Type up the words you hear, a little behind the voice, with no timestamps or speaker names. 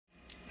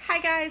Hi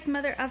guys,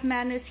 Mother of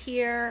Madness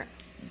here,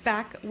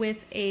 back with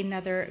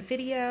another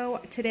video.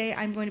 Today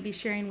I'm going to be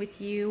sharing with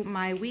you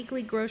my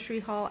weekly grocery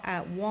haul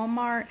at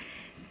Walmart.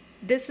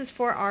 This is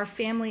for our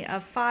family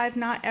of 5.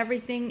 Not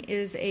everything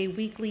is a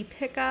weekly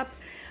pickup,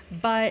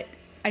 but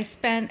I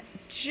spent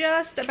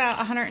just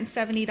about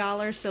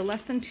 $170, so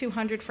less than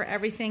 $200 for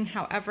everything.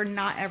 However,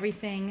 not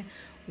everything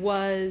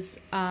was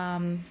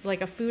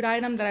like a food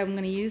item that I'm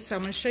going to use, so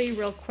I'm going to show you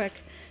real quick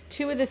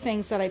 2 of the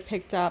things that I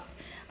picked up.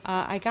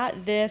 I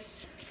got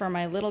this for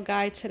my little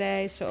guy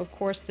today, so of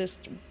course this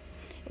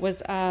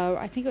was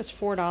I think it was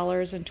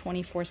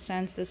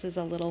 $4.24. This is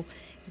a little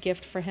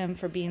gift for him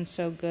for being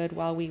so good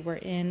while we were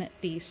in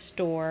the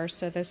store,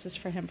 so this is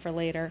for him for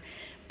later,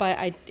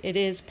 but it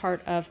is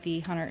part of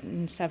the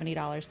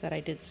 $170 that I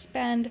did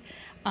spend.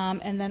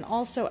 And then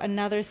also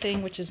another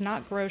thing, which is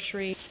not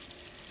grocery,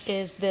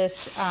 is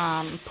this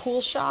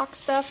pool shock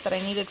stuff that I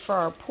needed for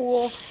our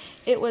pool.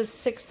 It was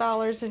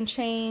 $6 and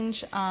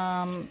change.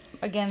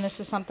 Again, this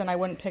is something I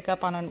wouldn't pick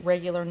up on a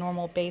regular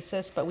normal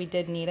basis, but we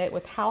did need it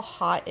with how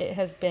hot it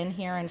has been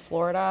here in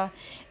Florida,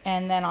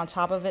 and then on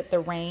top of it the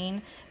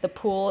rain. The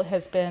pool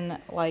has been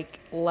like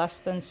less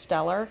than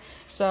stellar,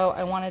 so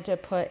I wanted to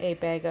put a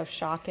bag of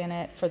shock in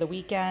it for the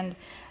weekend,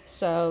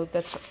 so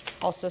that's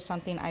also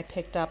something I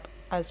picked up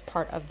as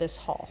part of this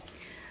haul.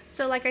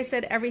 So like I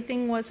said,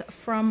 everything was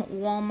from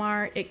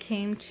Walmart. It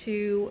came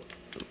to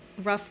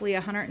roughly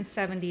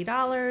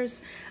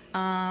 $170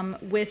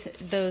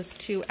 with those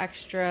 2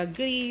 extra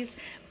goodies,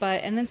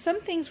 and then some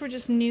things were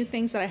just new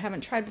things that I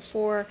haven't tried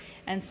before,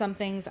 and some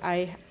things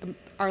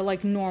are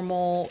like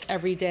normal,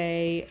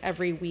 everyday,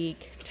 every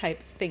week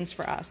type things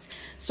for us.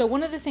 So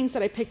one of the things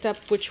that I picked up,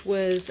 which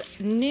was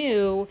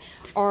new,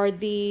 are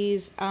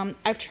these,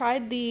 I've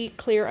tried the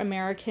clear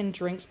American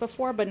drinks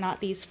before, but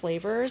not these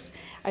flavors.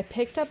 I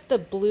picked up the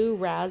blue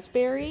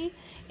raspberry,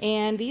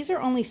 and these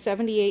are only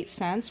 78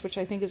 cents, which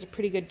I think is a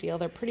pretty good deal.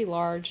 They're pretty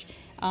large.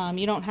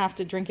 You don't have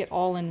to drink it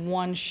all in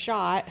one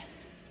shot,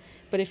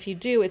 but if you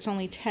do, it's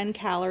only 10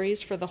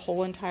 calories for the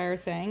whole entire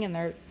thing, and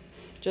they're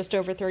just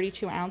over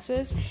 32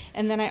 ounces.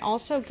 And then I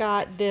also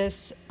got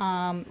this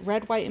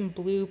red, white, and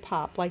blue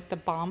pop, like the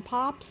Bomb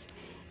Pops.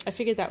 I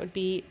figured that would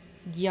be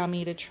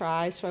yummy to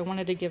try, so I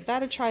wanted to give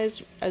that a try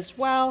as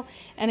well.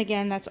 And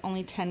again, that's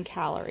only 10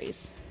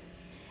 calories.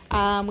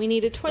 We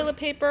needed toilet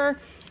paper.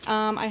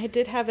 I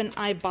did have an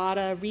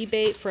Ibotta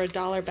rebate for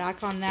 $1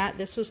 back on that.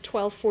 This was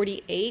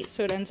 $12.48,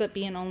 so it ends up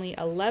being only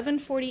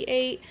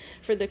 $11.48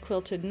 for the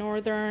Quilted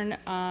Northern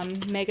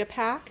mega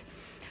pack.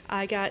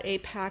 I got a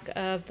pack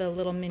of the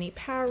little mini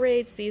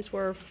Powerades. These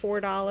were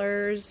 $4,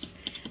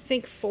 I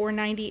think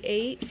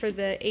 $4.98 for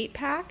the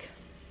 8-pack.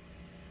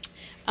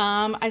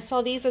 I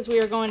saw these as we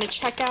were going to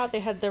checkout.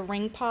 They had the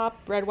Ring Pop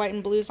red, white,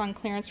 and blues on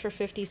clearance for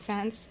 50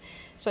 cents.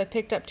 So I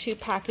picked up 2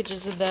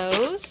 packages of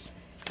those.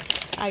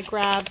 I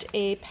grabbed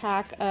a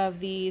pack of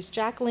these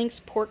Jack Link's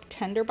pork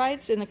tender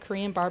bites in the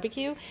Korean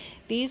barbecue.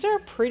 These are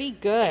pretty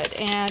good,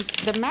 and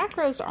the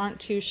macros aren't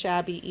too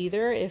shabby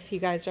either if you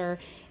guys are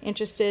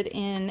interested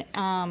in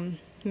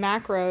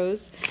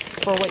macros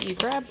for what you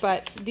grab,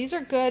 but these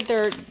are good.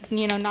 They're,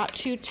 you know, not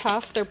too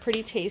tough. They're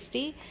pretty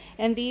tasty,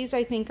 and these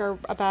I think are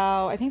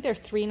about, I think they're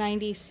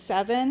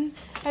 $3.97,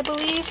 I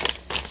believe,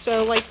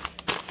 so like,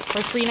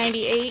 or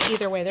 $3.98,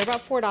 either way. They're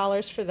about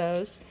 $4 for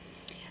those.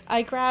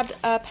 I grabbed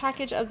a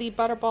package of the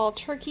Butterball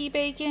turkey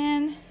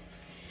bacon,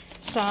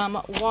 some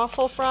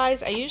waffle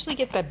fries. I usually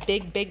get the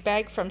big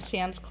bag from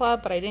Sam's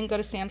Club, but I didn't go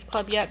to Sam's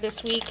Club yet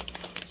this week,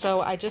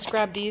 so I just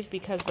grabbed these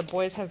because the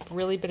boys have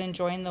really been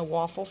enjoying the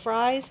waffle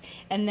fries.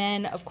 And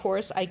then of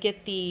course I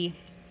get the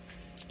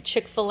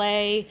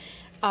Chick-fil-A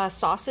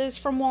sauces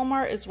from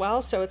Walmart as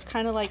well, so it's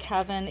kind of like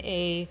having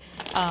a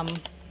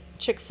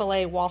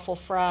Chick-fil-A waffle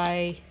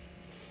fry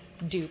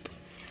dupe.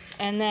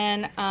 And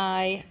then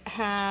I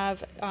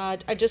have,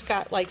 I just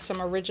got like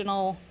some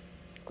original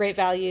Great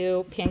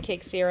Value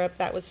pancake syrup.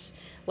 That was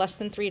less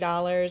than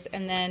 $3.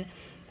 And then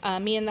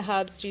me and the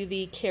hubs do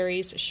the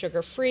Carrie's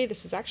sugar-free.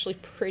 This is actually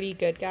pretty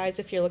good, guys,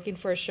 if you're looking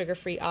for a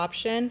sugar-free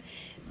option.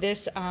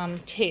 This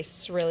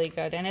tastes really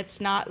good. And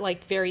it's not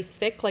like very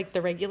thick like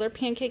the regular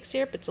pancake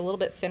syrup. It's a little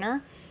bit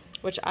thinner,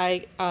 which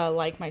I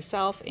like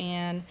myself.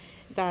 And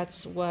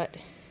that's what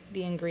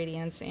the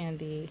ingredients and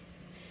the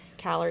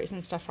calories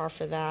and stuff are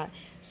for that,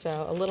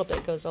 so a little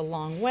bit goes a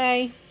long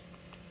way.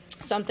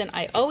 Something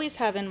I always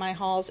have in my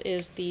hauls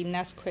is the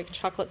Nesquik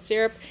chocolate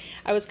syrup.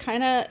 I was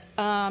kind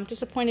of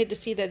disappointed to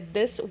see that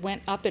this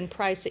went up in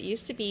price. It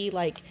used to be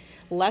like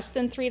less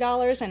than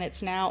 $3, and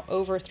it's now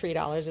over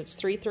 $3. It's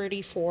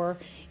 $3.34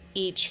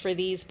 each for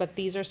these, but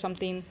these are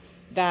something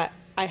that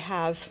I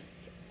have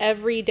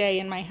every day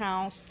in my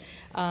house.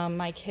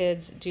 My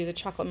kids do the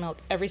chocolate milk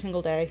every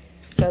single day,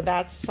 so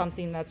that's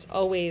something that's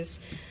always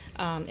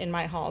in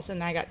my hauls,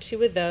 and I got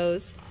 2 of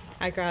those.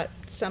 I got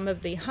some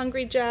of the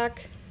Hungry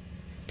Jack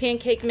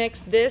pancake mix.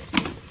 This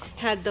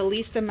had the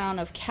least amount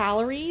of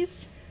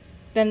calories,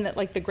 then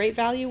like the Great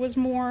Value was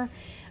more.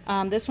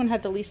 This one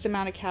had the least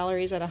amount of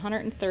calories at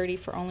 130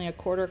 for only a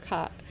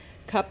 1/4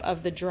 cup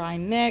of the dry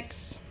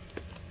mix.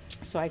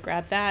 So I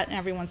grabbed that, and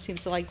everyone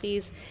seems to like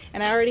these.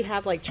 And I already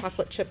have like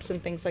chocolate chips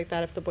and things like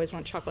that if the boys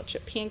want chocolate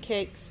chip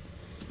pancakes.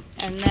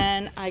 And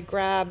then I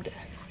grabbed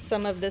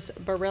some of this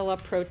Barilla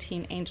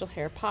Protein Angel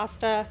Hair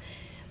Pasta.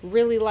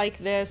 Really like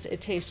this.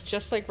 It tastes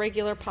just like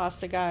regular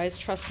pasta, guys.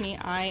 Trust me,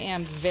 I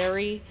am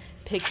very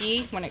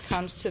picky when it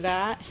comes to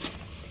that.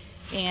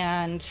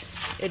 And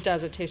it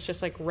does. It tastes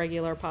just like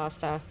regular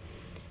pasta.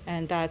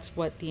 And that's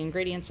what the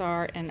ingredients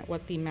are and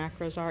what the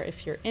macros are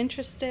if you're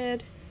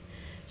interested.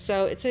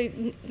 So it's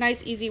a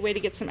nice, easy way to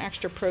get some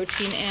extra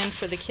protein in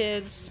for the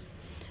kids.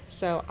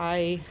 So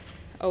I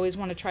always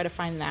want to try to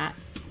find that.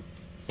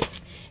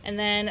 And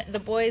then the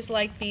boys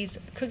like these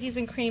cookies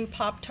and cream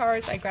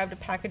Pop-Tarts. I grabbed a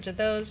package of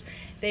those.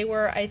 They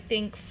were, I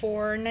think,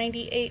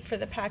 $4.98 for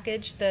the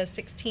package, the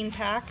 16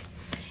 pack.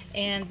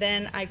 And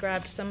then I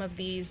grabbed some of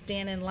these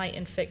Dannon Light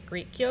and Fit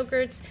Greek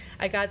yogurts.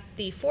 I got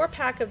the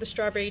 4-pack of the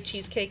strawberry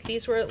cheesecake.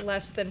 These were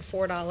less than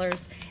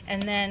 $4.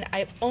 And then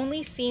I've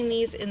only seen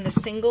these in the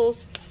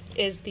singles,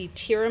 is the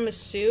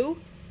tiramisu.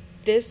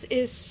 This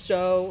is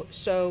so,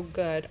 so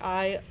good.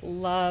 I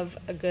love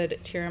a good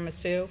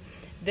tiramisu.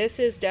 This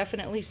is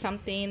definitely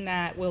something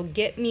that will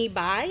get me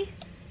by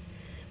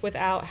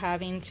without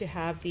having to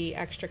have the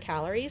extra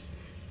calories.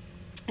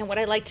 And what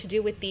I like to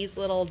do with these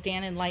little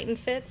Dannon Light and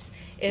Fits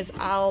is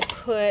I'll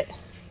put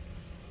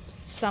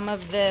some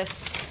of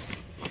this,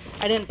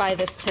 I didn't buy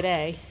this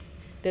today,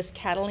 this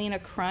Catalina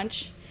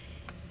Crunch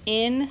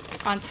in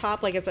on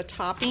top, like as a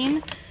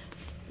topping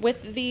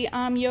with the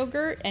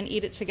yogurt, and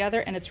eat it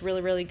together, and it's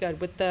really, really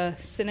good. With the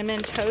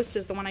cinnamon toast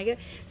is the one I get.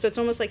 So it's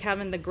almost like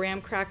having the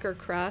graham cracker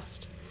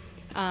crust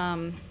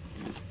on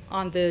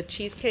the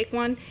cheesecake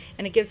one,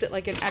 and it gives it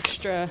like an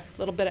extra,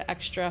 little bit of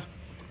extra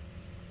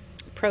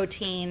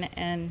protein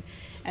and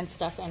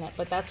stuff in it.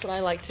 But that's what I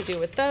like to do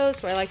with those.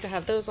 So I like to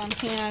have those on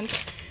hand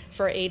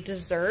for a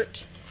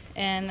dessert.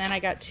 And then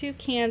I got 2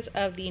 cans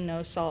of the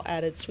no salt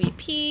added sweet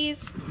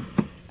peas.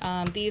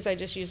 These I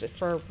just use it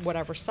for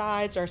whatever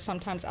sides, or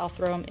sometimes I'll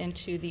throw them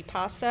into the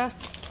pasta.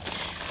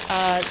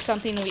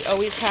 Something we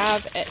always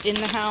have in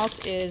the house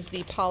is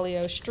the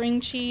Polly-O string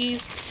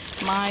cheese.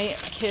 My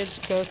kids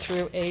go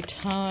through a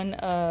ton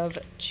of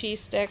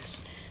cheese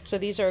sticks, so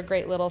these are a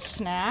great little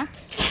snack.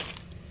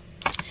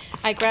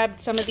 I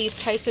grabbed some of these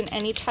Tyson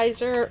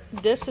Anytizer.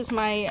 This is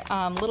my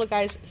little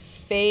guy's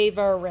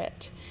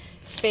favorite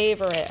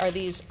are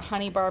these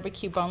honey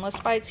barbecue boneless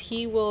bites.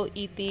 He will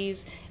eat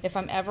these if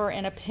I'm ever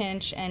in a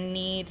pinch and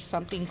need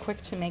something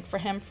quick to make for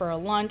him for a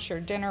lunch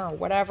or dinner or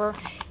whatever.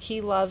 He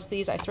loves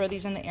these. I throw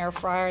these in the air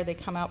fryer. They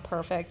come out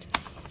perfect.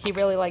 He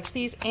really likes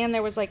these. And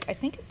there was like, I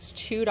think it's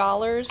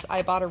 $2.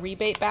 I bought a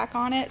rebate back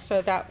on it,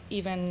 so that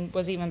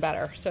was even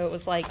better. So it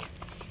was like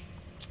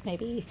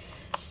maybe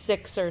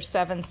 6 or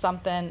 7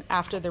 something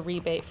after the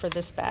rebate for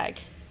this bag.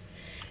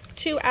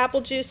 2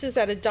 apple juices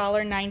at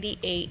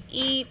 $1.98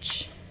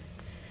 each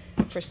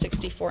for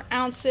 64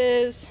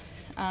 ounces.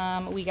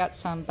 We got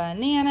some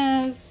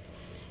bananas.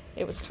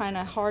 It was kind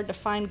of hard to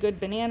find good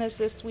bananas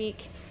this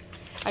week.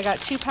 I got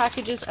 2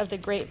 packages of the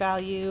Great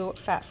Value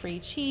fat-free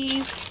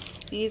cheese.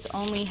 These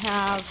only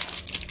have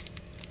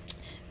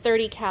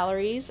 30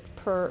 calories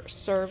per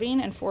serving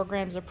and 4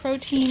 grams of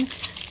protein.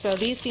 So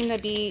these seem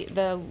to be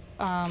the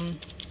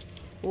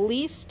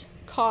least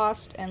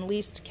cost and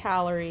least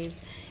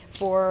calories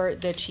for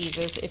the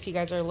cheeses if you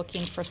guys are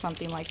looking for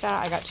something like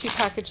that. I got 2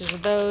 packages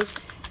of those,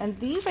 and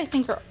these I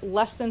think are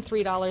less than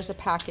 $3 a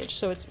package,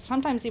 so it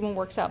sometimes even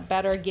works out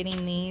better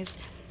getting these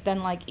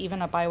than like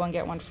even a buy one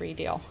get one free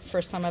deal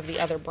for some of the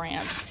other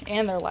brands,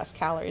 and they're less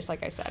calories,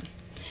 like I said.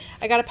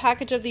 I got a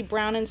package of the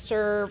Brown and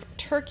Serve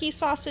turkey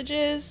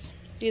sausages.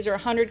 These are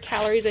 100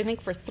 calories, I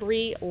think, for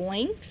 3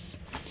 links.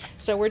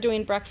 So we're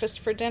doing breakfast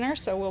for dinner,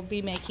 so we'll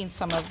be making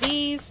some of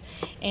these.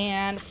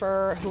 And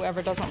for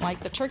whoever doesn't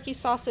like the turkey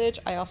sausage,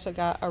 I also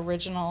got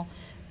original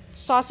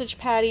sausage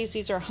patties.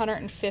 These are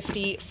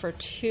 150 for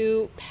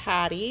 2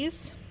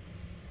 patties.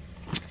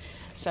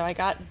 So I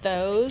got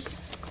those,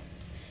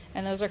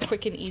 and those are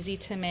quick and easy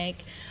to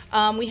make.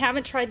 We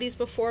haven't tried these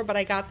before, but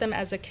I got them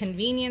as a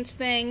convenience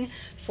thing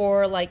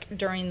for like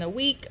during the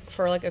week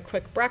for like a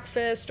quick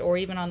breakfast, or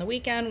even on the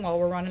weekend while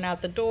we're running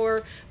out the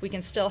door. We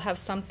can still have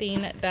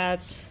something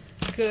that's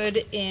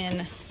good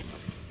in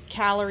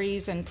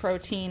calories and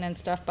protein and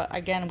stuff, but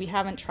again, we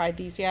haven't tried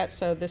these yet.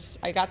 So this,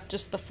 I got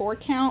just the 4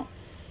 count,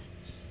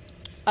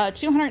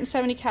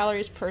 270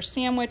 calories per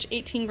sandwich,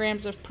 18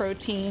 grams of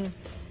protein.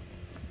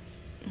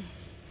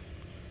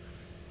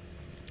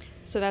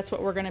 So that's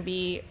what we're going to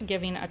be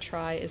giving a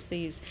try, is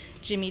these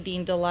Jimmy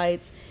Dean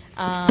Delights.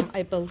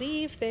 I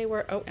believe they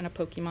were, oh, and a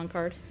Pokemon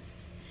card.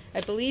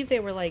 I believe they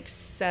were like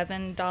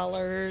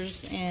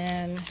 $7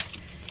 and,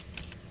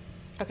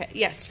 okay,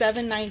 yes,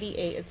 $7.98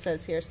 it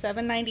says here.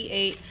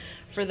 $7.98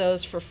 for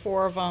those for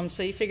 4 of them.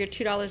 So you figure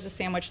 $2 a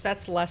sandwich,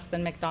 that's less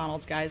than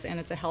McDonald's, guys, and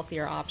it's a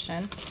healthier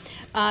option.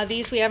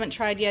 These we haven't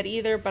tried yet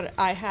either, but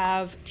I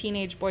have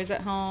teenage boys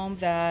at home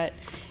that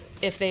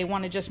if they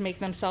want to just make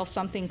themselves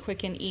something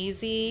quick and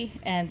easy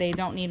and they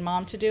don't need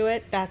mom to do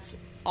it, that's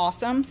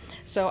awesome.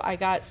 So I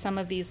got some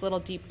of these little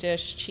deep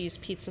dish cheese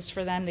pizzas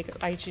for them.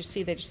 As you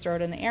see, they just throw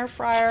it in the air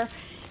fryer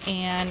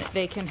and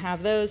they can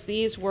have those.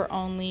 These were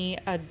only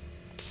a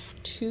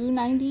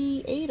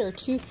 $2.98 or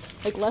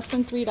like less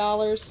than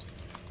 $3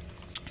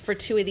 for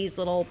 2 of these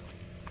little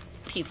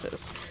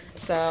pizzas.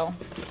 So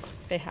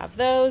they have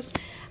those.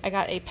 I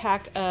got a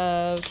pack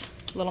of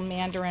little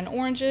mandarin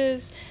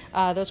oranges.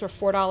 Those were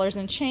 $4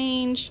 and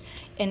change.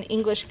 An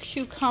English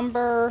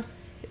cucumber,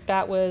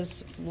 that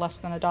was less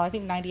than $1, I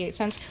think 98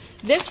 cents.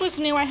 This was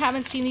new, I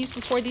haven't seen these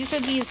before. These are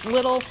these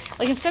little,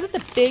 like instead of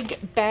the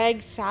big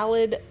bag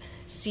salad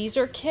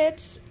Caesar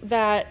kits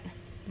that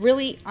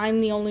really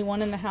I'm the only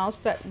one in the house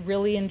that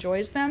really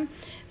enjoys them.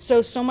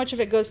 So much of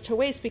it goes to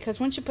waste because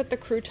once you put the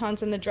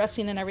croutons and the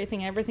dressing and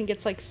everything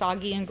gets like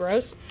soggy and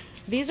gross.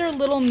 These are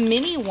little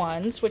mini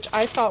ones, which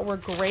I thought were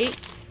great.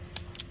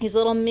 These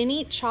little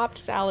mini chopped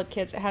salad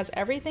kits. It has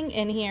everything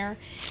in here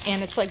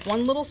and it's like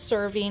one little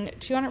serving,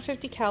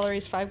 250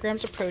 calories, 5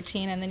 grams of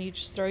protein, and then you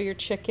just throw your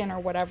chicken or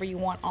whatever you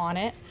want on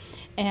it.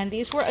 And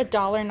these were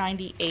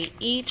 $1.98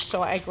 each,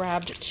 so I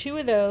grabbed 2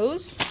 of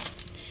those.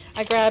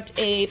 I grabbed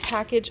a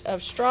package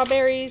of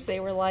strawberries. They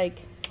were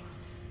like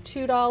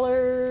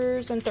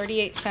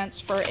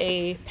 $2.38 for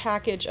a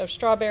package of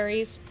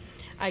strawberries.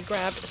 I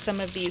grabbed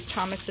some of these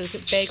Thomas's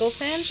bagel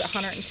thins,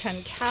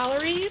 110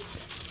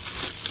 calories.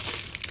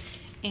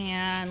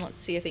 And let's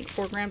see, I think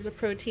 4 grams of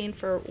protein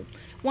for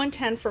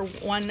 110 for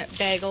one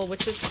bagel,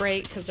 which is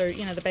great because they're,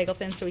 you know, the bagel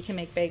thin, so we can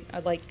make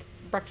like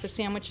breakfast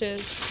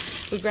sandwiches.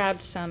 We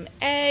grabbed some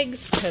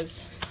eggs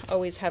because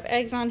always have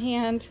eggs on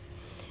hand.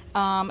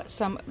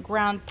 Some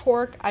ground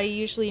pork. I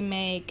usually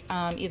make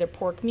either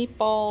pork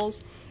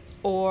meatballs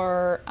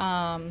or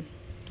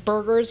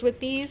burgers with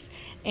these,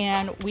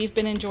 and we've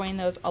been enjoying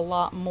those a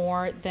lot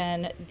more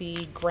than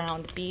the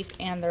ground beef,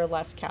 and they're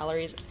less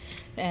calories,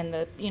 and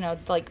the, you know,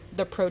 like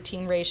the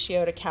protein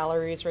ratio to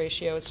calories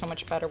ratio is so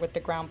much better with the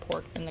ground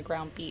pork than the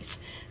ground beef.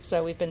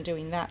 So we've been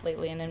doing that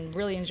lately and I'm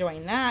really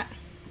enjoying that.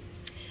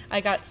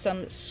 I got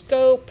some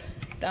scope,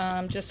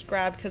 just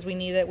grabbed because we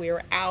need it, we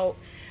were out.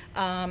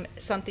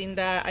 Something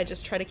that I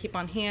just try to keep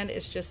on hand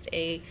is just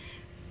a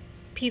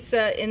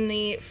pizza in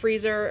the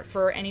freezer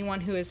for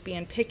anyone who is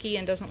being picky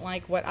and doesn't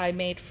like what I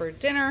made for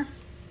dinner.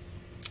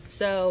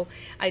 So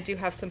I do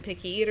have some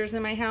picky eaters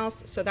in my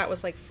house, so that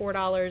was like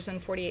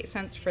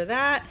 $4.48 for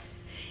that.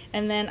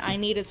 And then I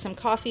needed some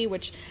coffee,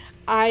 which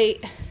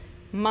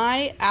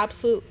my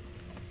absolute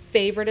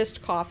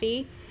favoriteest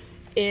coffee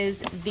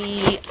is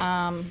the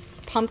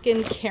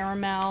pumpkin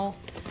caramel.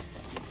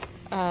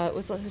 It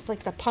was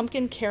like the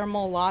pumpkin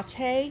caramel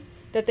latte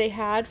that they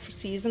had for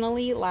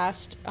seasonally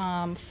last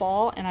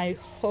fall, and I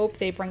hope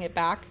they bring it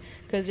back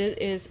because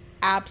it is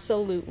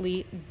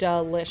absolutely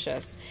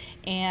delicious.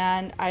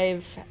 And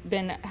I've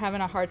been having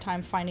a hard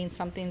time finding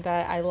something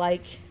that I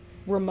like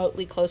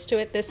remotely close to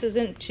it. This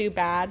isn't too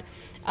bad.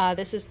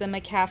 This is the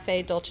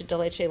McCafe Dulce de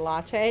Leche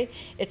Latte.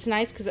 It's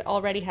nice because it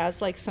already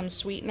has like some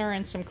sweetener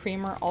and some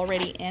creamer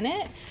already in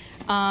it.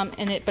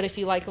 But if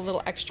you like a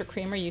little extra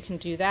creamer, you can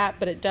do that.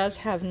 But it does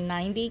have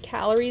 90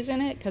 calories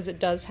in it because it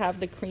does have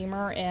the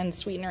creamer and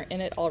sweetener in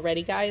it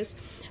already, guys.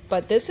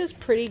 But this is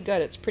pretty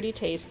good. It's pretty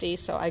tasty.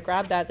 So I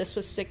grabbed that. This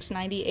was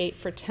 $6.98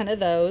 for 10 of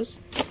those.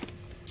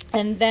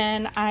 And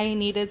then I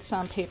needed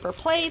some paper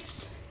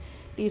plates.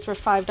 These were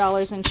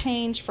 $5 and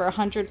change for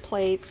 100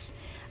 plates.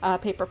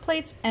 Paper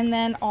plates, and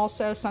then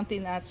also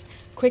something that's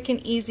quick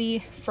and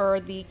easy for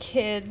the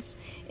kids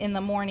in the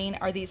morning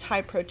are these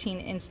high protein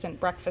instant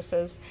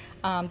breakfasts.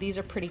 These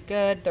are pretty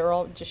good. They're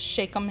all just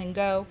shake them and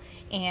go,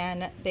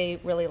 and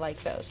they really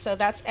like those. So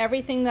that's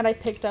everything that I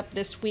picked up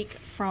this week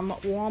from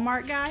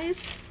Walmart,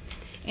 guys.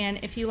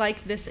 And if you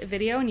like this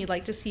video and you'd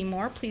like to see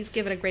more, please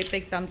give it a great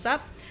big thumbs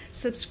up.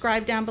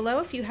 Subscribe down below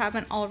if you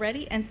haven't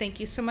already, and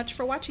thank you so much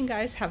for watching,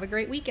 guys. Have a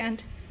great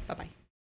weekend. Bye-bye.